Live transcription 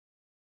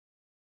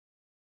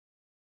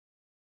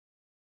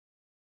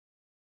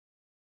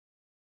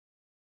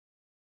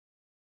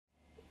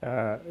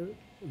uh,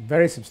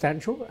 very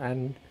substantial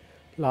and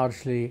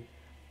largely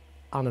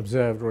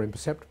unobserved or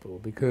imperceptible,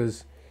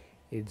 because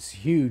its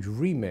huge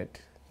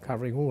remit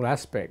covering all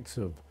aspects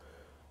of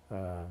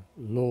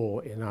law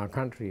in our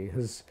country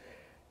has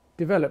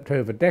developed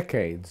over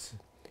decades,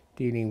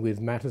 dealing with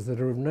matters that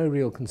are of no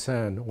real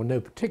concern or no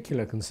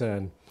particular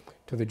concern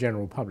to the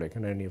general public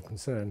and only of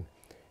concern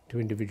to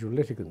individual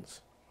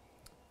litigants.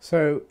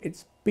 So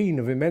it's been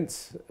of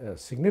immense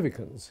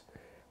significance,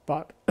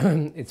 but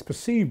its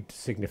perceived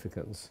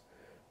significance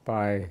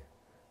by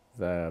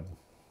the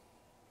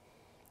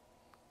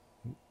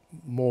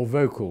more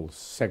vocal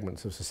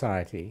segments of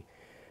society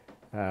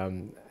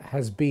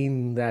has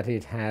been that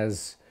it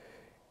has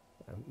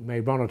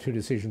made one or two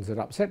decisions that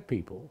upset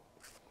people,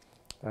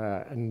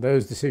 and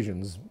those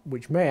decisions,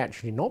 which may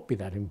actually not be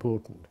that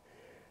important,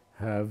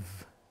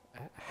 have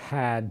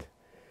had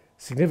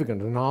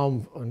significant and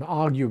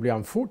arguably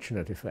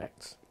unfortunate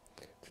effects.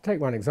 To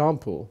take one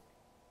example,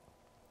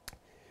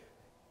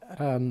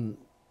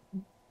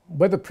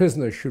 whether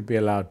prisoners should be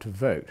allowed to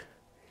vote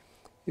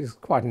is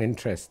quite an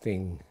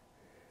interesting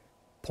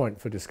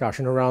point for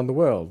discussion around the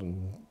world,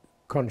 and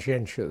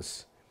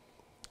conscientious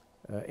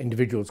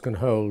individuals can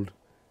hold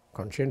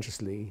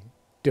conscientiously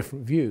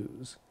different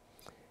views,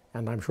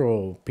 and I'm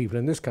sure people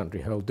in this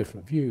country hold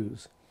different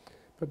views,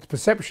 but the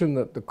perception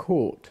that the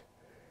court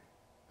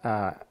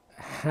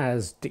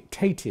has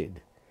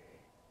dictated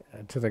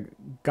to the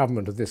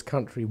government of this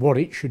country what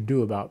it should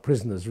do about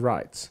prisoners'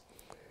 rights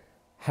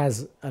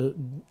has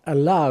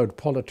allowed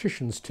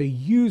politicians to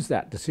use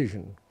that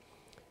decision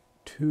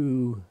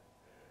to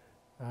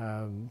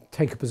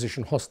take a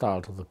position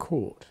hostile to the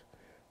court,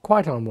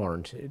 quite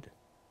unwarranted,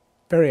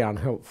 very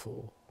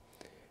unhelpful,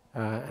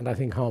 and I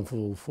think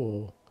harmful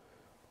for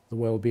the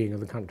well-being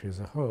of the country as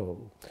a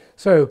whole.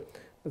 So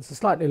it's a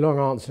slightly long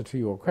answer to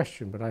your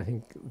question, but I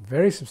think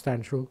very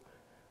substantial,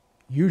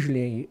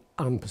 usually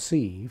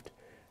unperceived,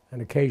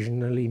 and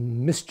occasionally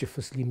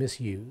mischievously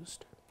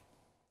misused.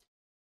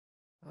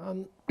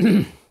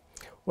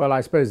 Well,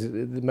 I suppose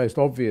the most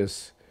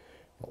obvious,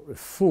 not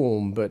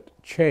reform, but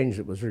change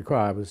that was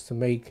required was to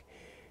make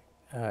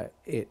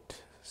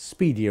it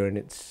speedier in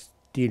its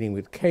dealing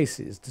with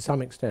cases. To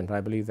some extent,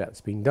 I believe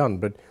that's been done,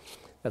 but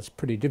that's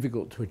pretty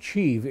difficult to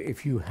achieve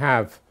if you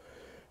have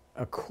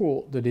a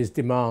court that is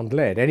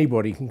demand-led.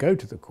 Anybody can go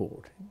to the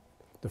court.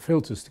 The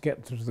filters to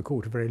get to the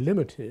court are very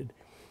limited,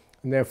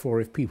 and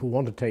therefore if people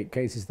want to take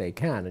cases they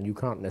can, and you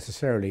can't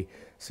necessarily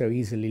so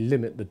easily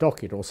limit the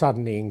docket or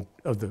suddenly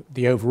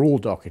the overall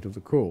docket of the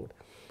court,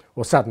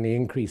 or suddenly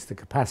increase the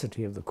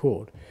capacity of the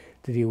court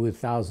to deal with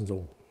thousands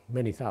or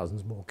many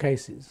thousands more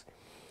cases.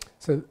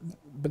 So,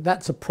 but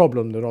that's a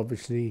problem that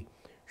obviously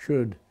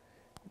should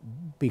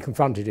be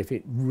confronted, if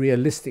it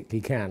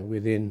realistically can,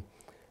 within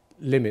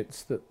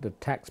limits that the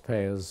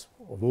taxpayers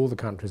of all the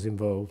countries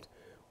involved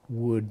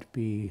would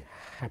be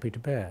happy to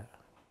bear.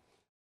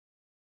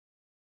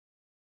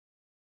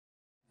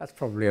 That's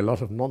probably a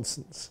lot of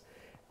nonsense,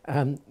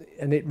 and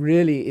it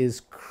really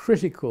is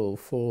critical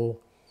for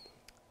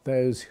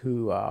those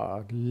who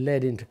are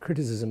led into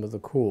criticism of the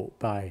court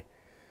by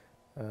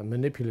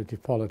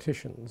manipulative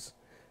politicians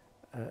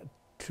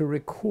to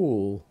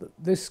recall that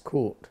this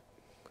court,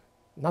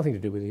 nothing to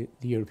do with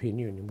the European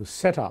Union, was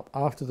set up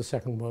after the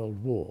Second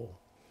World War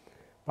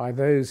by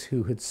those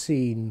who had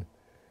seen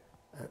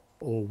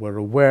or were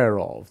aware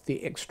of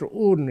the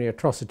extraordinary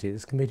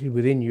atrocities committed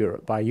within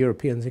Europe by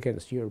Europeans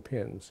against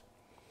Europeans.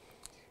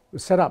 It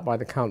was set up by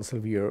the Council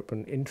of Europe,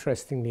 and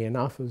interestingly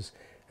enough, as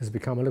has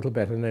become a little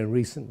better known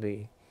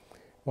recently,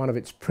 one of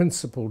its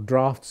principal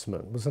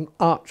draftsmen was an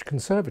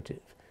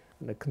arch-conservative,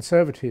 and a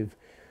conservative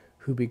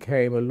who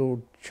became a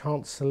Lord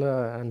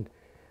Chancellor, and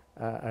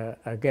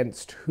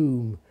against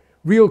whom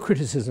real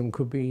criticism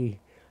could be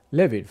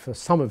levied for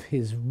some of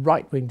his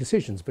right-wing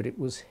decisions. But it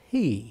was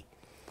he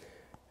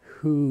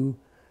who,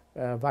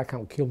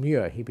 Viscount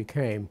Kilmuir he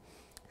became,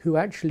 who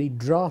actually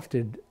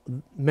drafted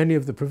many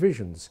of the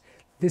provisions.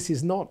 This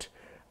is not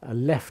a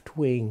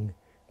left-wing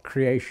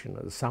creation,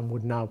 as some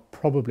would now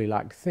probably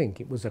like to think.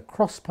 It was a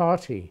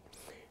cross-party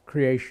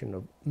creation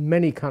of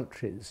many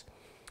countries,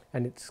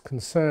 and its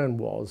concern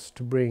was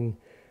to bring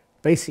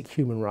basic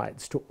human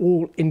rights to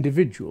all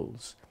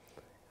individuals,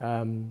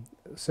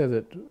 so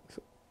that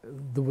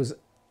there was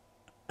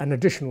an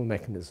additional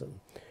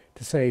mechanism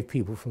to save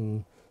people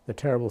from the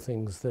terrible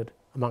things that,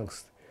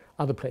 amongst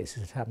other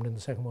places, had happened in the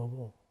Second World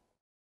War.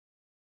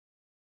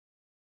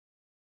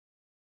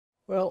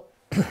 Well,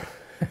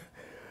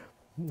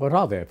 what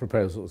are their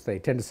proposals? They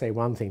tend to say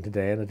one thing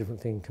today and a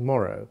different thing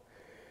tomorrow,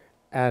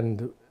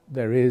 and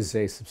there is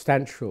a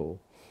substantial,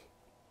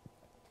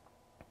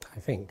 I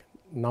think,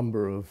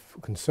 number of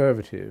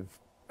conservative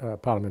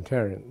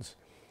parliamentarians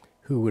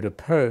who would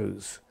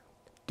oppose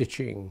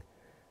ditching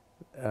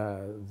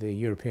the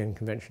European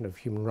Convention of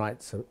Human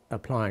Rights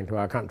applying to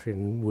our country,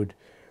 and would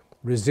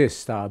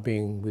resist our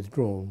being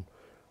withdrawn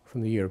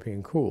from the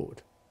European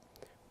Court.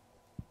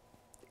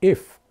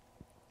 If,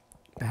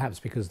 perhaps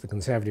because the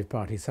Conservative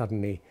Party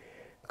suddenly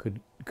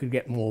could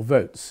get more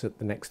votes at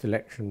the next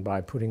election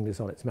by putting this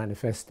on its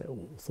manifesto,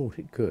 or thought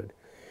it could,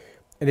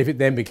 And if it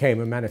then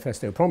became a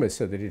manifesto promise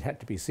so that it had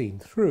to be seen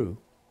through,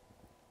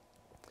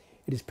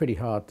 it is pretty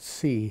hard to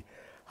see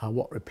how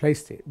what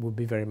replaced it would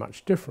be very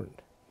much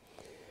different.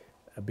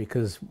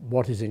 Because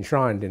what is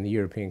enshrined in the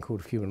European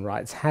Court of Human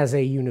Rights has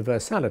a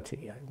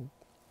universality.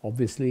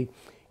 Obviously,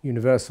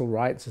 universal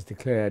rights as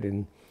declared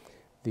in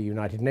the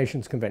United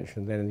Nations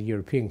Convention and then in the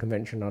European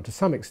Convention are to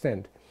some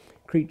extent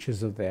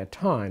creatures of their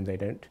time. They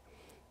don't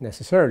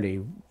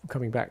necessarily,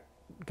 going back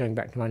to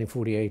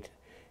 1948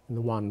 in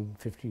the one,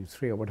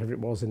 53 or whatever it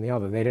was in the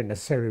other, they don't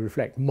necessarily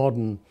reflect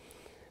modern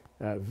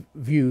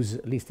views,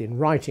 at least in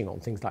writing, on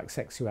things like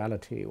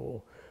sexuality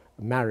or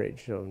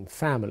marriage and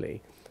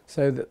family,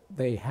 so that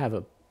they have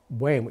a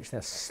way in which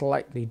they're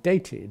slightly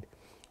dated,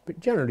 but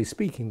generally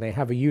speaking they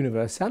have a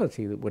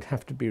universality that would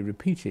have to be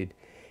repeated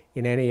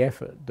in any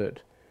effort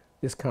that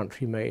this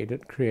country made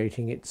at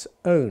creating its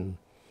own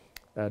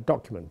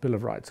document, Bill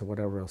of Rights or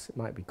whatever else it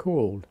might be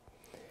called.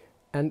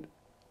 And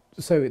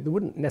so there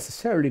wouldn't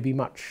necessarily be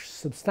much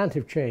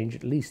substantive change,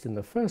 at least in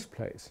the first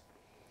place,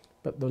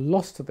 but the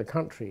loss to the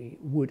country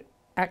would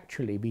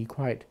actually be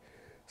quite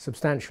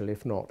substantial,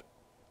 if not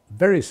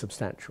very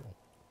substantial,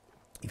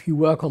 if you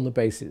work on the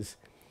basis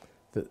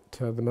that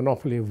the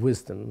monopoly of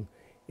wisdom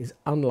is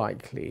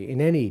unlikely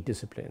in any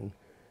discipline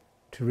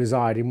to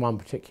reside in one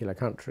particular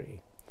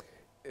country.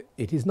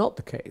 It is not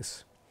the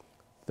case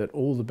that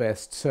all the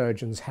best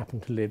surgeons happen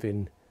to live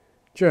in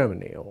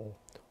Germany or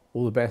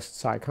all the best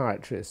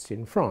psychiatrists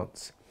in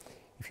France.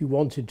 If you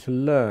wanted to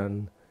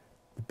learn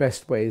the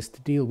best ways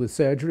to deal with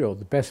surgery or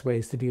the best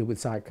ways to deal with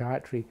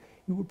psychiatry,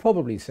 you would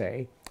probably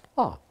say,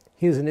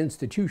 here's an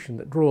institution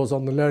that draws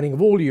on the learning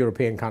of all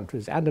European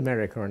countries and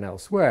America and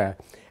elsewhere,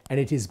 and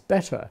it is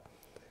better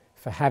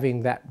for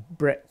having that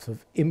breadth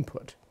of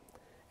input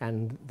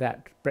and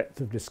that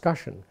breadth of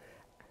discussion.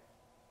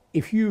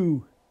 If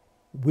you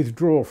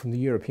withdraw from the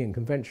European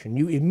Convention,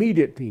 you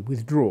immediately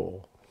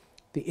withdraw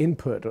the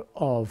input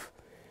of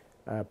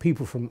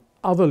people from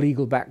other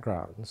legal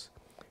backgrounds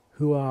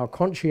who are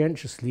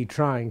conscientiously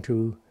trying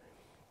to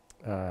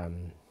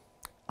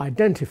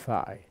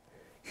identify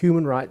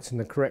human rights and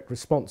the correct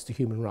response to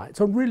human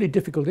rights on really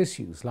difficult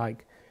issues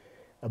like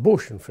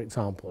abortion, for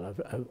example,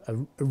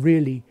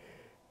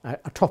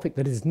 a topic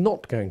that is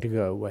not going to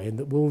go away and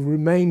that will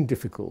remain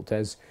difficult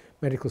as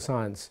medical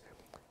science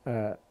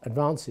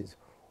advances.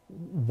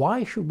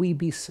 Why should we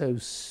be so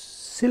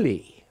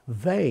silly,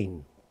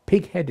 vain,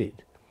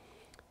 pig-headed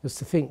as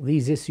to think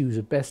these issues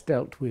are best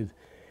dealt with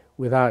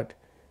without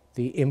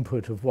the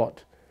input of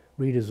what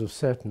readers of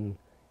certain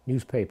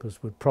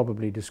newspapers would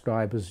probably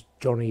describe as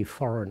Johnny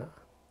Foreigner?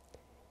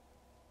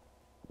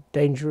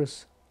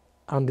 Dangerous,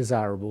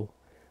 undesirable,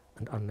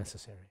 and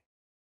unnecessary.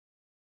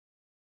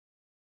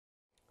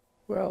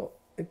 Well,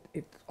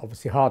 it's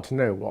obviously hard to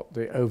know what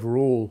the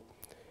overall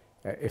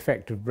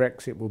effect of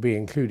Brexit will be,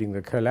 including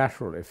the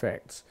collateral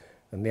effects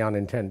and the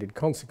unintended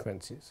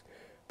consequences.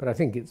 But I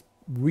think it's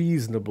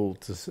reasonable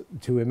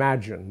to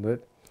imagine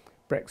that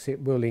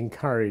Brexit will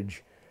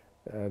encourage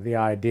the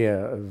idea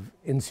of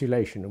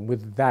insulation, and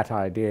with that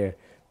idea,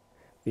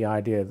 the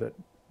idea that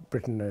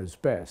Britain knows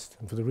best.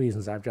 And for the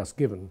reasons I've just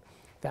given,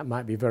 that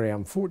might be very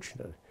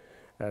unfortunate,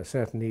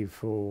 certainly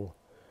for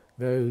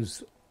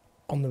those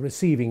on the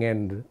receiving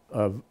end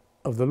of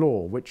the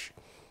law, which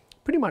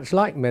pretty much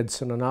like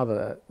medicine and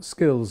other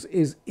skills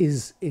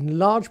is in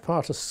large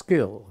part a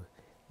skill,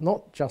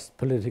 not just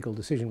political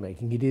decision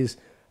making. It is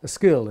a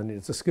skill, and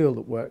it's a skill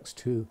that works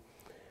to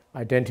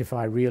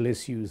identify real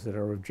issues that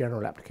are of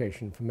general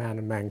application for man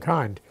and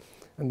mankind.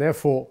 And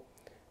therefore,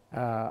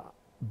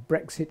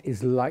 Brexit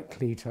is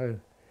likely to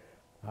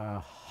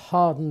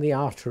harden the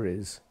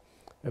arteries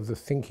of the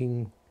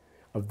thinking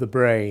of the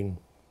brain.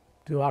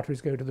 Do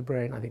arteries go to the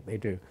brain? I think they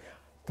do.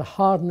 To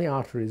harden the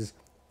arteries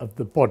of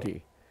the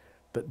body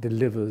that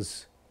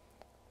delivers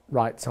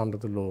rights under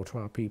the law to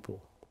our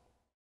people.